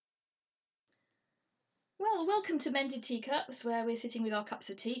Well, welcome to Mended Teacups, where we're sitting with our cups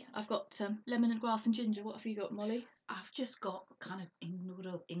of tea. I've got lemon and grass and ginger. What have you got, Molly? I've just got kind of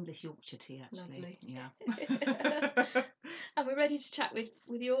English Yorkshire tea, actually. Lovely. Yeah. And we're ready to chat with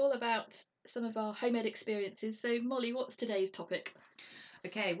you all about some of our home ed experiences. So, Molly, what's today's topic?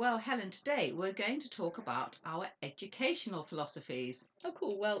 Okay, well, Helen, today we're going to talk about our educational philosophies. Oh,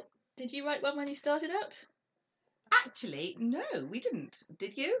 cool. Well, did you write one when you started out? Actually, no, we didn't.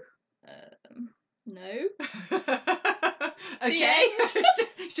 Did you? No. Okay.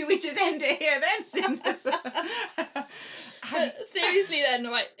 Should we just end it here then? But seriously then,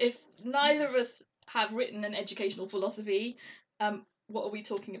 right, if neither of us have written an educational philosophy, what are we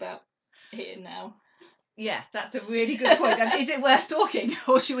talking about here now? Yes, that's a really good point. And is it worth talking,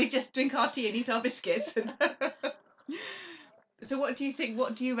 or should we just drink our tea and eat our biscuits? So what do you think?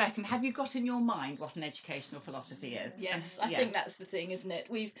 What do you reckon? Have you got in your mind what an educational philosophy is? Yes, I think that's the thing, isn't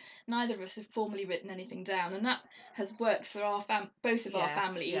it? Neither of us have formally written anything down, and that has worked for our both of our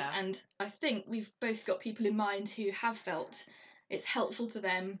families. Yeah. And I think we've both got people in mind who have felt it's helpful to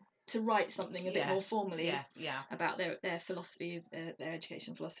them to write something a bit more formally about their philosophy, their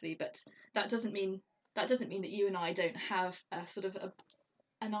education philosophy. But that doesn't mean that you and I don't have a sort of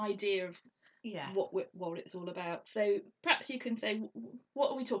an idea of what it's all about. So perhaps you can say, what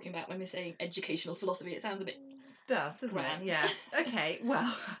are we talking about when we're saying educational philosophy? It sounds a bit doesn't grand. It? Yeah. Okay. Well,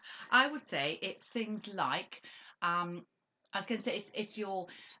 I would say it's things like, I was going to say it's your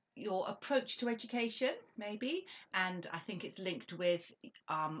approach to education, maybe, and I think it's linked with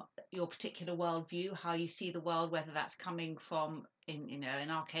your particular worldview, how you see the world, whether that's coming from, in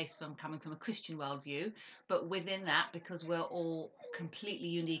our case, coming from a Christian worldview, but within that, because we're all completely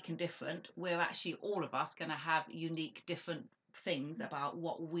unique and different, we're actually all of us going to have unique, different things about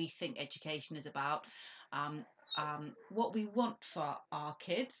what we think education is about. What we want for our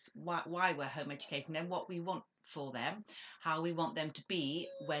kids, why we're home educating them, what we want for them, how we want them to be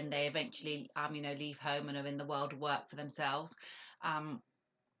when they eventually leave home and are in the world of work for themselves, how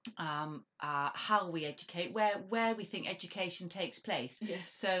we educate, where we think education takes place. Yes.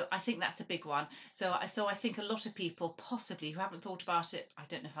 So I think that's a big one. So I think a lot of people possibly who haven't thought about it, I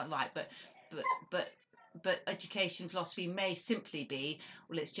don't know if I'm right, but education philosophy may simply be,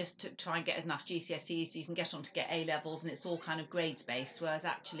 well, it's just to try and get enough GCSEs so you can get on to get A levels, and it's all kind of grades based, whereas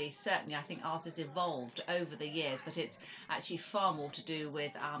actually certainly I think ours has evolved over the years, but it's actually far more to do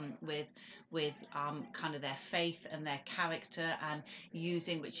with kind of their faith and their character, and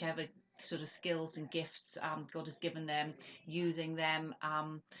using whichever sort of skills and gifts God has given them, using them,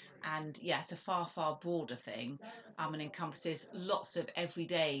 and it's a far broader thing, and encompasses lots of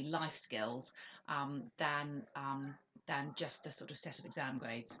everyday life skills than just a sort of set of exam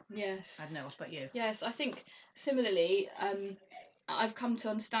grades. Yes. I don't know, what about you? Yes, I think similarly, I've come to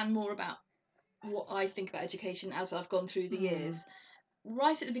understand more about what I think about education as I've gone through the years.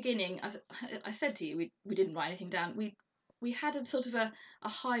 Right at the beginning, as I said to you, we didn't write anything down. We had a sort of a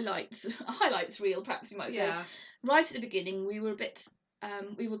highlights reel, perhaps you might say. Right at the beginning, we were a bit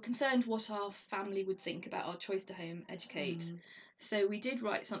we were concerned what our family would think about our choice to home educate. So we did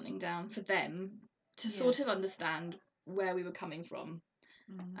write something down for them to sort of understand where we were coming from.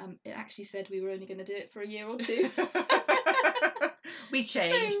 It actually said we were only going to do it for a year or two. We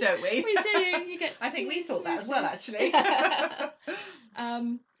change, don't we? We do. I think we thought that as well, actually.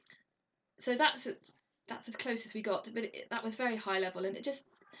 So that's as close as we got, but that was very high level, and it just,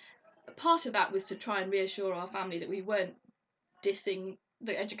 part of that was to try and reassure our family that we weren't dissing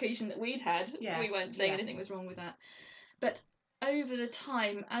the education that we'd had. We weren't saying anything was wrong with that. But over the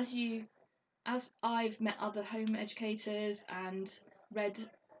time, as I've met other home educators and read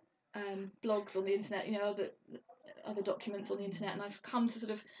blogs on the internet, other documents on the internet, and I've come to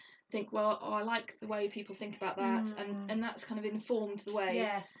sort of think, well, I like the way people think about that, and that's kind of informed the way.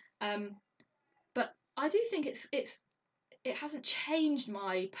 Yes. But I do think it hasn't changed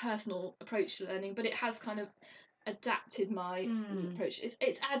my personal approach to learning, but it has kind of adapted my approach.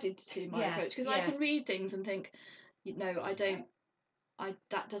 It's added to my approach, because I can read things and think,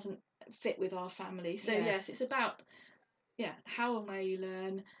 that doesn't fit with our family. So yes, it's about how and where you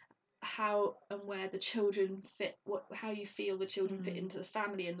learn, how and where the children fit, how you feel the children fit into the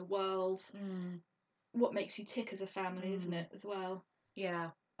family and the world, what makes you tick as a family, isn't it, as well? Yeah.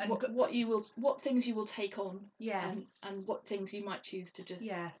 And what things you will take on, and what things you might choose to just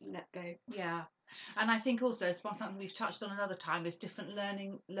let go. Yeah. And I think also, it's something we've touched on another time, is different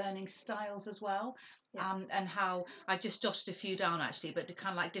learning styles as well. And how I just jotted a few down, actually, but to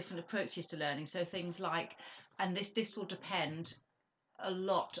kind of like different approaches to learning. So things like, and this will depend a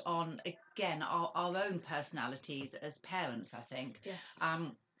lot on, again, our own personalities as parents, I think. Yes.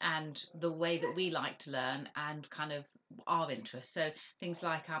 and the way that we like to learn and kind of our interests. So things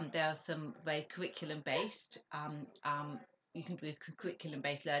like there are some very curriculum based you can do curriculum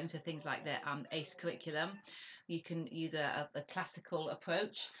based learning, so things like the ACE curriculum. You can use a classical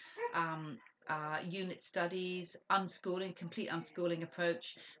approach, unit studies, unschooling, complete unschooling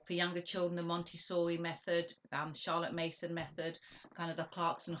approach. For younger children, the Montessori method, Charlotte Mason method, kind of the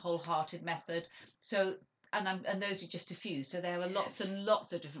Clarkson wholehearted method. So and those are just a few. So there are lots and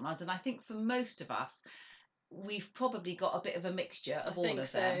lots of different ones. And I think for most of us, we've probably got a bit of a mixture of all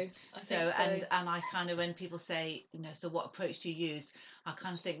of them. And I kind of, when people say, so what approach do you use, I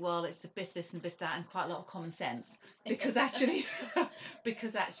kind of think, well, it's a bit this and a bit that, and quite a lot of common sense, because actually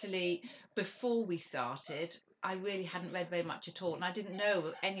before we started, I really hadn't read very much at all, and I didn't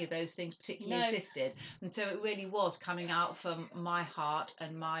know any of those things particularly existed. And so it really was coming out from my heart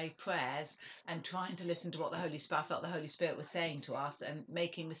and my prayers, and trying to listen to what I felt the Holy Spirit was saying to us, and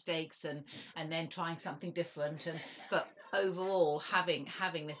making mistakes, and then trying something different. But overall,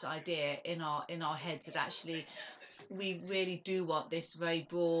 having this idea in our heads that actually we really do want this very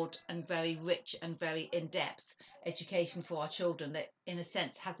broad and very rich and very in-depth education for our children that in a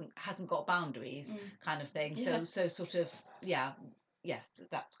sense hasn't got boundaries, kind of thing. So sort of, yes,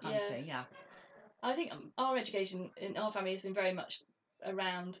 that's kind of thing. I think our education in our family has been very much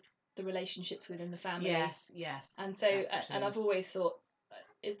around the relationships within the family. Yes. And so and I've always thought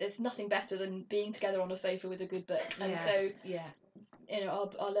there's nothing better than being together on a sofa with a good book. And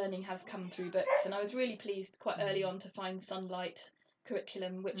our learning has come through books, and I was really pleased quite early on to find Sunlight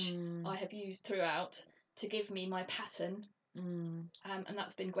curriculum, which I have used throughout to give me my pattern, and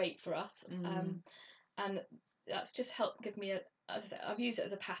that's been great for us. And that's just helped give me as I said, I've used it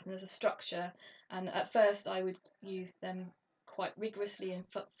as a pattern, as a structure. And at first I would use them quite rigorously and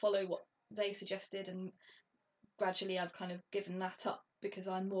follow what they suggested, and gradually I've kind of given that up because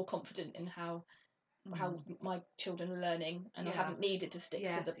I'm more confident in how my children are learning, and I haven't needed to stick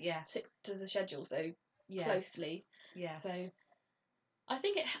to the schedule so closely. So I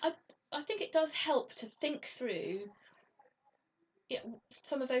think it does help to think through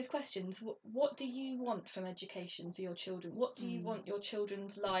some of those questions. What do you want from education for your children? What do you want your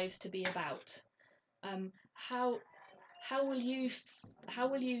children's lives to be about? How will you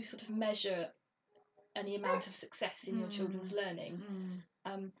sort of measure any amount of success in your children's learning?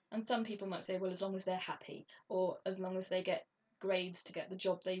 And some people might say, well, as long as they're happy, or as long as they get grades to get the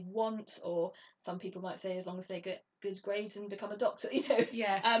job they want, or some people might say as long as they get good grades and become a doctor,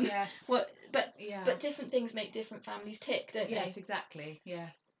 but different things make different families tick, don't they? Yes, exactly.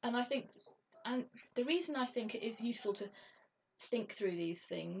 Yes. And I think, and the reason I think it is useful to think through these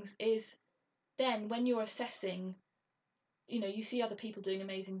things is then when you're assessing, you see other people doing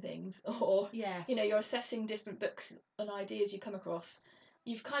amazing things, or you're assessing different books and ideas you come across,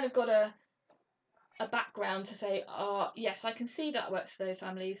 you've kind of got a background to say, yes, I can see that works for those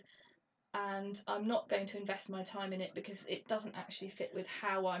families, and I'm not going to invest my time in it because it doesn't actually fit with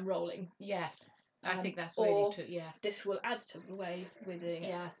how I'm rolling. Yes, I think that's really true. Yes, this will add to the way we're doing it.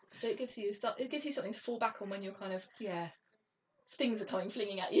 Yes, so it gives you something to fall back on when you're kind of things are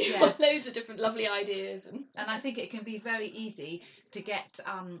flinging at you. Loads of different lovely ideas, and I think it can be very easy to get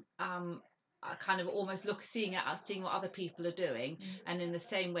kind of almost seeing what other people are doing, and in the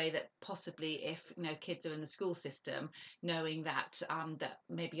same way that possibly if kids are in the school system, knowing that that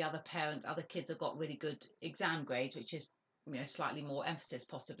maybe other kids have got really good exam grades, which is slightly more emphasis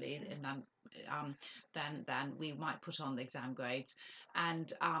possibly than we might put on the exam grades,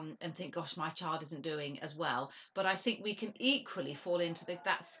 and think, gosh, my child isn't doing as well. But I think we can equally fall into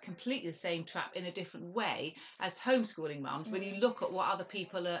that's completely the same trap in a different way as homeschooling mums. When you look at what other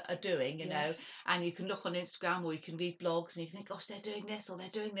people are doing, and you can look on Instagram or you can read blogs and you think, gosh, they're doing this or they're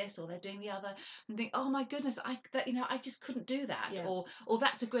doing this or they're doing the other, and think, oh my goodness, I just couldn't do that, or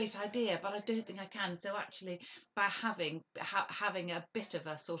that's a great idea, but I don't think I can. So actually, by having a bit of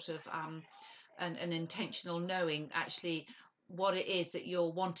a sort of an intentional knowing actually what it is that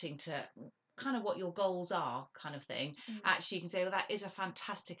you're wanting to, kind of what your goals are, kind of thing, actually you can say, well, that is a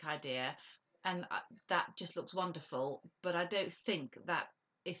fantastic idea, and that just looks wonderful, but I don't think that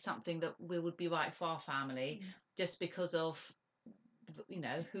is something that we would be right for our family, just because of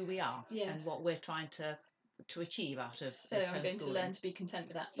who we are and what we're trying to achieve out of so I'm going to learn to be content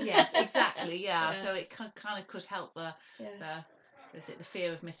with that. Yes, exactly. So it kind of could help is it the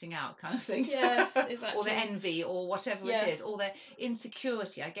fear of missing out kind of thing? Yes, Or the exactly. envy, or whatever it Yes. is, or the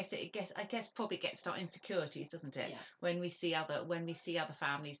insecurity. I guess probably gets our insecurities, doesn't it? Yeah. When we see other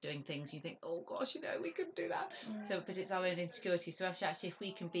families doing things, you think, oh gosh, we couldn't do that. So, but it's our own insecurity. So actually, if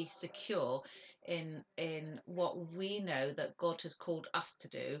we can be secure in what we know that God has called us to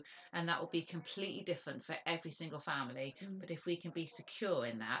do, and that will be completely different for every single family. But if we can be secure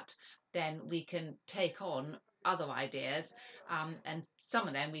in that, then we can take on other ideas, and some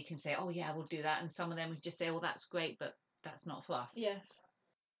of them we can say, oh yeah, we'll do that, and some of them we just say, oh, that's great, but that's not for us. Yes.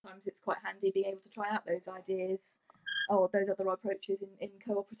 Sometimes it's quite handy being able to try out those ideas or those other approaches in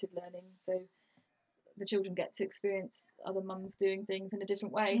cooperative learning. So the children get to experience other mums doing things in a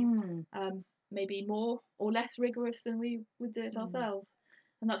different way, maybe more or less rigorous than we would do it ourselves.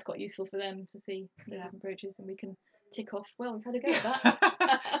 And that's quite useful for them to see those different approaches, and we can tick off, well, we've had a go at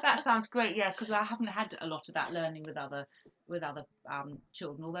that. That sounds great, yeah, because I haven't had a lot of that learning with other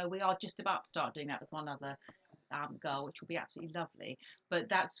children, although we are just about to start doing that with one other girl, which will be absolutely lovely. But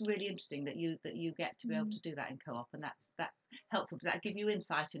that's really interesting that you get to be able to do that in co-op, and that's helpful. Does that give you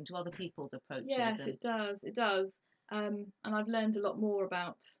insight into other people's approaches? Yes, it does. And I've learned a lot more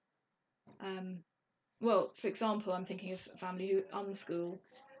about well, for example, I'm thinking of a family who unschool,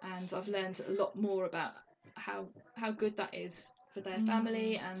 and I've learned a lot more about how good that is for their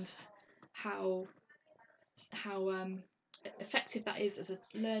family, and how effective that is as a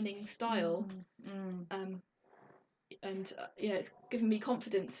learning style. And it's given me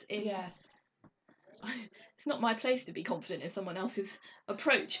confidence in. Yes. It's not my place to be confident in someone else's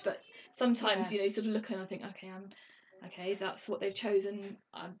approach, but sometimes you sort of look and I think, okay, that's what they've chosen.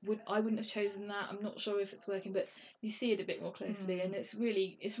 I wouldn't have chosen that. I'm not sure if it's working, but you see it a bit more closely, and it's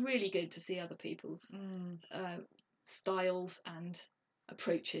really good to see other people's styles and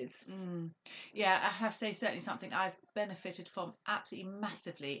approaches. Yeah, I have to say, certainly something I've benefited from absolutely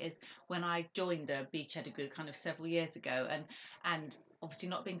massively is when I joined the Beach Edigo kind of several years ago, and obviously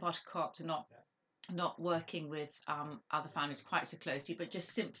not being part of co-ops and not working with other families quite so closely, but just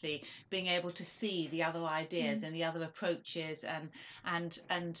simply being able to see the other ideas and the other approaches, and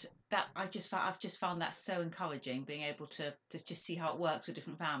that I've just found that so encouraging, being able to just see how it works with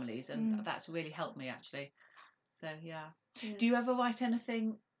different families, and that's really helped me actually. So yeah. Do you ever write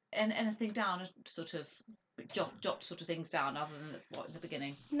anything down, sort of jot sort of things down other than what in the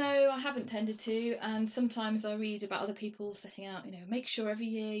beginning? No, I haven't tended to, and sometimes I read about other people setting out, make sure every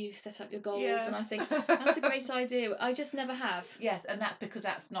year you set up your goals, and I think that's a great idea. I just never have. Yes, and that's because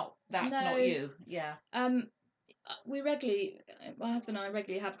that's not you. Yeah. We regularly, my husband and I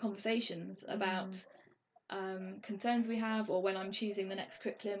regularly have conversations about concerns we have, or when I'm choosing the next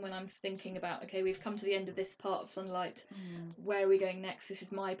curriculum, when I'm thinking about, okay, we've come to the end of this part of Sunlight, where are we going next? This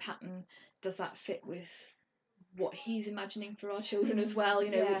is my pattern. Does that fit with what he's imagining for our children as well?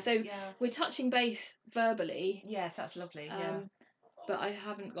 We're touching base verbally. Yes, that's lovely. But I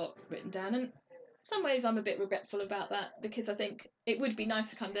haven't got written down, and some ways I'm a bit regretful about that, because I think it would be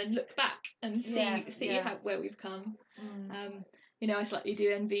nice to kind of then look back and see where we've come. I slightly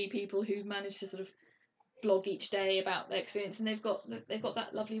do envy people who've managed to sort of blog each day about their experience, and they've got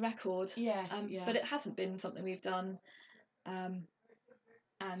that lovely record. But it hasn't been something we've done,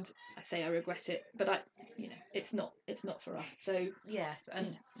 and I say I regret it, but it's not for us. So yes,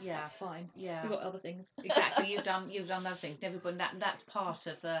 and that's fine. Yeah, we've got other things. Exactly, you've done other things. Everybody, that's part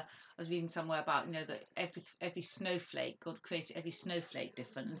of the. I was reading somewhere about that every snowflake, God created every snowflake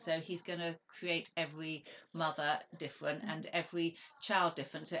different, and so He's going to create every mother different and every child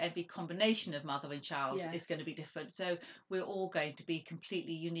different. So every combination of mother and child is going to be different. So we're all going to be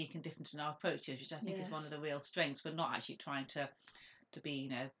completely unique and different in our approaches, which I think is one of the real strengths. We're not actually trying to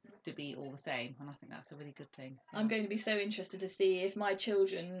be to be all the same, and I think that's a really good thing. I'm going to be so interested to see if my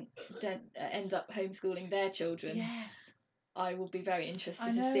children end up homeschooling their children. Yes, I will be very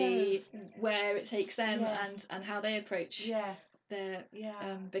interested to see where it takes them and how they approach their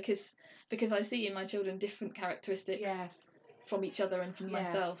because I see in my children different characteristics from each other and from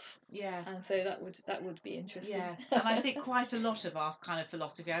myself. And so that would be interesting. And I think quite a lot of our kind of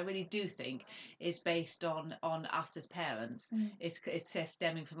philosophy, I really do think, is based on us as parents. It's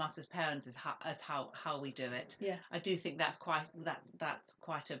stemming from us as parents as how we do it. I do think that's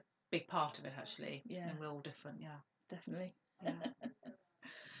quite a big part of it actually. And we're all different. Definitely.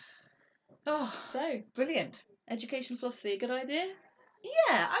 So brilliant. Education philosophy, a good idea?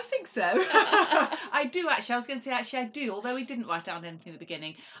 Yeah, I think so. I do actually. I was going to say I do. Although we didn't write down anything at the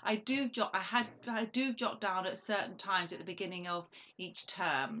beginning, I do jot down at certain times at the beginning of each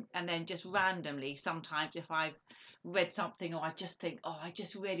term, and then just randomly sometimes if I've read something or I just think, I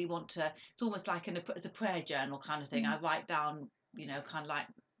just really want to. It's almost like as a prayer journal kind of thing. I write down kind of like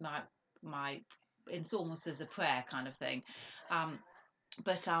my it's almost as a prayer kind of thing. um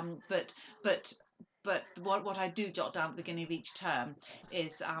but but but what I do jot down at the beginning of each term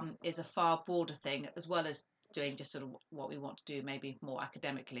is a far broader thing, as well as doing just sort of what we want to do, maybe more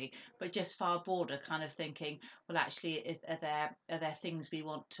academically, but just far broader kind of thinking. Well, actually, are there things we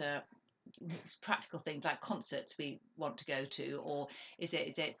want to, practical things like concerts we want to go to, or is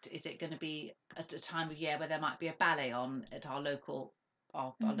it going to be at a time of year where there might be a ballet on at our local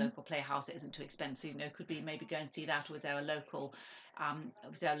our local playhouse? It isn't too expensive, could we maybe go and see that? Or was there a local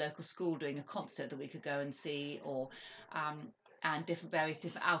school doing a concert that we could go and see? Or and various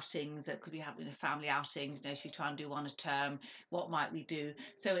different outings that could be happening, family outings. Should we try and do one a term? What might we do?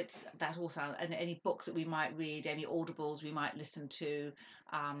 So it's that also, and any books that we might read, any audibles we might listen to,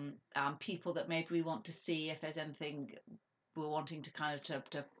 people that maybe we want to see, if there's anything we're wanting to kind of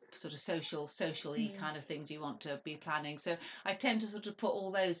to sort of socially kind of things you want to be planning. So I tend to sort of put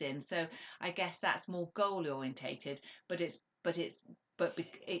all those in. So I guess that's more goal orientated, but it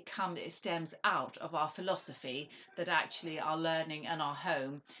stems out of our philosophy that actually our learning and our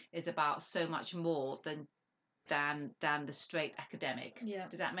home is about so much more than the straight academic. Yeah.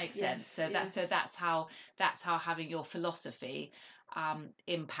 Does that make sense? So that's how having your philosophy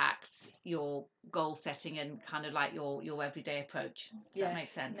impacts your goal setting and kind of like your everyday approach. Does that make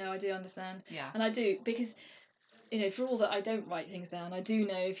sense? No, I do understand. Yeah. And I do, because for all that I don't write things down, I do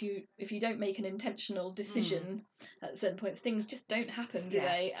know if you don't make an intentional decision at certain points, things just don't happen, do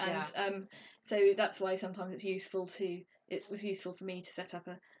they? And so that's why sometimes it was useful for me to set up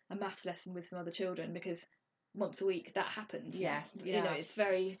a maths lesson with some other children, because once a week that happens. Yes. Yeah. It's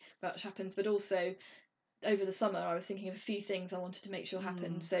very much happens. But also over the summer I was thinking of a few things I wanted to make sure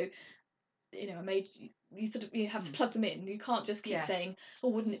happened. So I made you have to plug them in. You can't just keep saying, "Oh,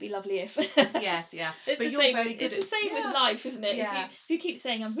 wouldn't it be lovely if?" Yes, yeah. It's but the you're same. very good. It's the same with life, isn't it? Yeah. If you keep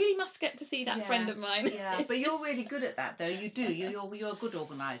saying, "I really must get to see that friend of mine." Yeah, but you're really good at that, though. You do. You're a good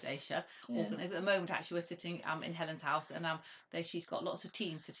organizer. At the moment, actually, we're sitting in Helen's house, and she's got lots of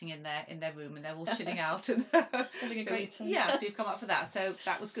teens sitting in their room, and they're all chilling out and having a great time. Yeah, so we've come up for that. So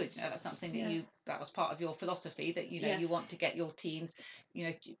that was good. That's something that was part of your philosophy, that you want to get your teens,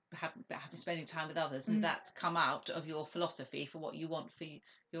 having spending time with others, and that's come out of your philosophy for what you want for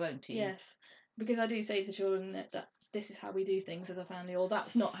your own teens. Yes, because I do say to children that this is how we do things as a family, or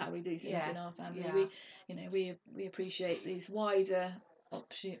that's not how we do things in our family. We appreciate these wider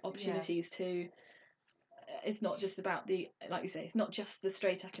opportunities too. It's not just about like you say, it's not just the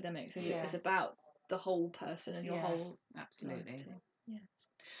straight academics. It's about the whole person and your whole absolutely life too. Yeah.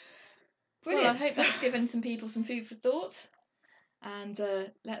 Brilliant. Well, I hope that's given some people some food for thought. And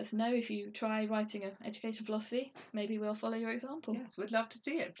let us know if you try writing an education philosophy. Maybe we'll follow your example. Yes, we'd love to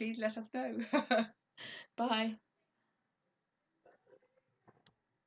see it. Please let us know. Bye.